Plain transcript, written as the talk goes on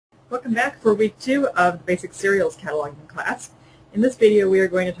Welcome back for week 2 of the Basic Serials Cataloging class. In this video we are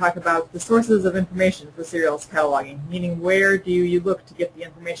going to talk about the sources of information for serials cataloging, meaning where do you look to get the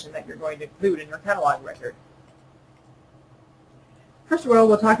information that you're going to include in your catalog record. First of all,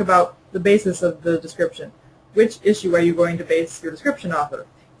 we'll talk about the basis of the description. Which issue are you going to base your description off of?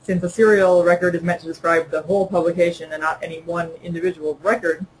 Since a serial record is meant to describe the whole publication and not any one individual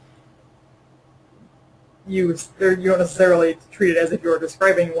record, you don't necessarily treat it as if you're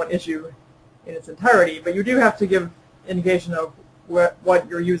describing one issue in its entirety, but you do have to give indication of what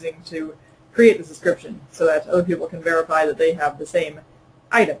you're using to create this description so that other people can verify that they have the same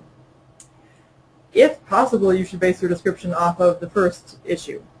item. If possible, you should base your description off of the first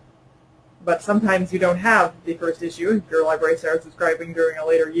issue. But sometimes you don't have the first issue if your library starts describing during a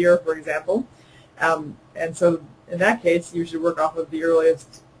later year, for example. And so in that case, you should work off of the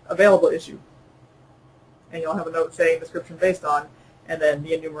earliest available issue. And you'll have a note saying description based on, and then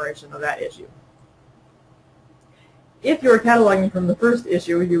the enumeration of that issue. If you're cataloging from the first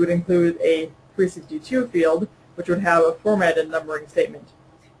issue, you would include a 362 field, which would have a formatted numbering statement.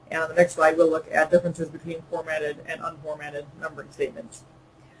 And on the next slide, we'll look at differences between formatted and unformatted numbering statements.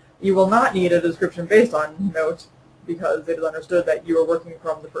 You will not need a description based on note because it is understood that you are working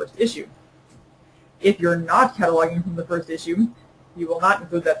from the first issue. If you're not cataloging from the first issue, you will not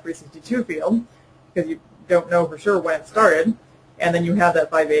include that 362 field because you don't know for sure when it started, and then you have that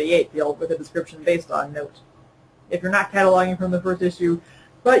 588 field with a description based on note. If you're not cataloging from the first issue,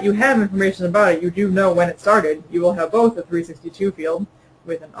 but you have information about it, you do know when it started, you will have both a 362 field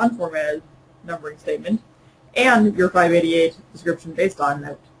with an unformatted numbering statement and your 588 description based on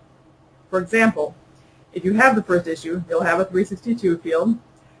note. For example, if you have the first issue, you'll have a 362 field.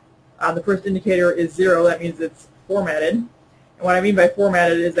 The first indicator is 0, that means it's formatted. And what I mean by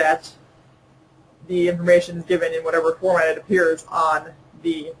formatted is that the information is given in whatever format it appears on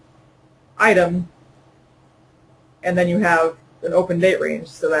the item, and then you have an open date range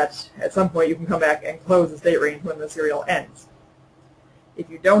so that at some point you can come back and close this date range when the serial ends. If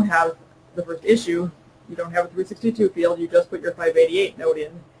you don't have the first issue, you don't have a 362 field, you just put your 588 note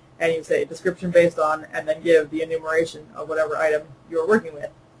in, and you say description based on, and then give the enumeration of whatever item you're working with.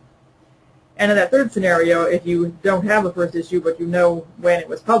 And in that third scenario, if you don't have a first issue but you know when it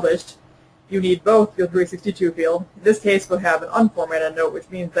was published, you need both your 362 field. In this case, we'll have an unformatted note, which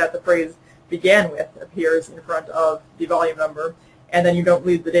means that the phrase began with appears in front of the volume number, and then you don't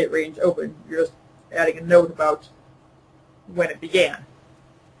leave the date range open. You're just adding a note about when it began.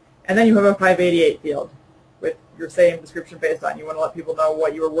 And then you have a 588 field with your same description based on. You want to let people know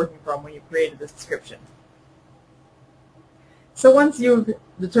what you were working from when you created this description. So once you've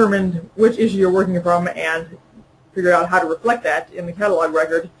determined which issue you're working from and figured out how to reflect that in the catalog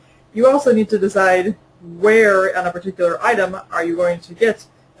record, you also need to decide where on a particular item are you going to get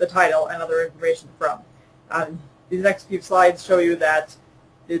the title and other information from. These next few slides show you that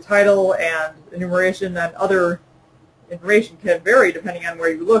the title and enumeration and other information can vary depending on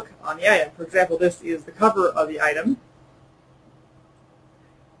where you look on the item. For example, this is the cover of the item.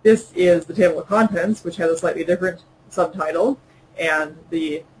 This is the table of contents, which has a slightly different subtitle, and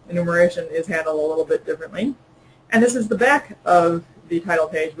the enumeration is handled a little bit differently. And this is the back of the title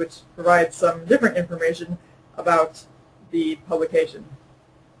page, which provides some different information about the publication.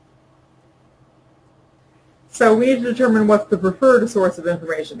 So we need to determine what's the preferred source of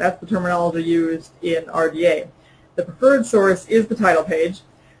information. That's the terminology used in RDA. The preferred source is the title page.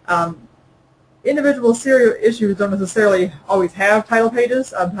 Individual serial issues don't necessarily always have title pages.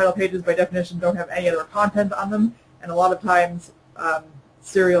 Title pages, by definition, don't have any other content on them, and a lot of times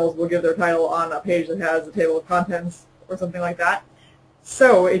serials will give their title on a page that has a table of contents or something like that.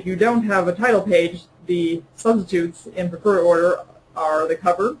 So if you don't have a title page, the substitutes in preferred order are the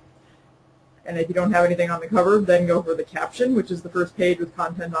cover. And if you don't have anything on the cover, then go for the caption, which is the first page with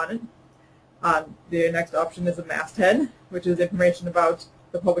content on it. The next option is a masthead, which is information about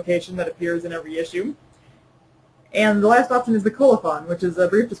the publication that appears in every issue. And the last option is the colophon, which is a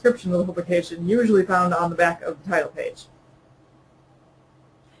brief description of the publication, usually found on the back of the title page.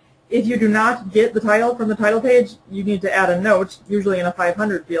 If you do not get the title from the title page, you need to add a note, usually in a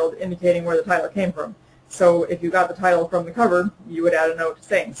 500 field, indicating where the title came from. So if you got the title from the cover, you would add a note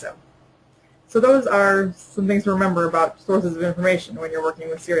saying so. So those are some things to remember about sources of information when you're working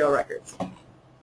with serial records.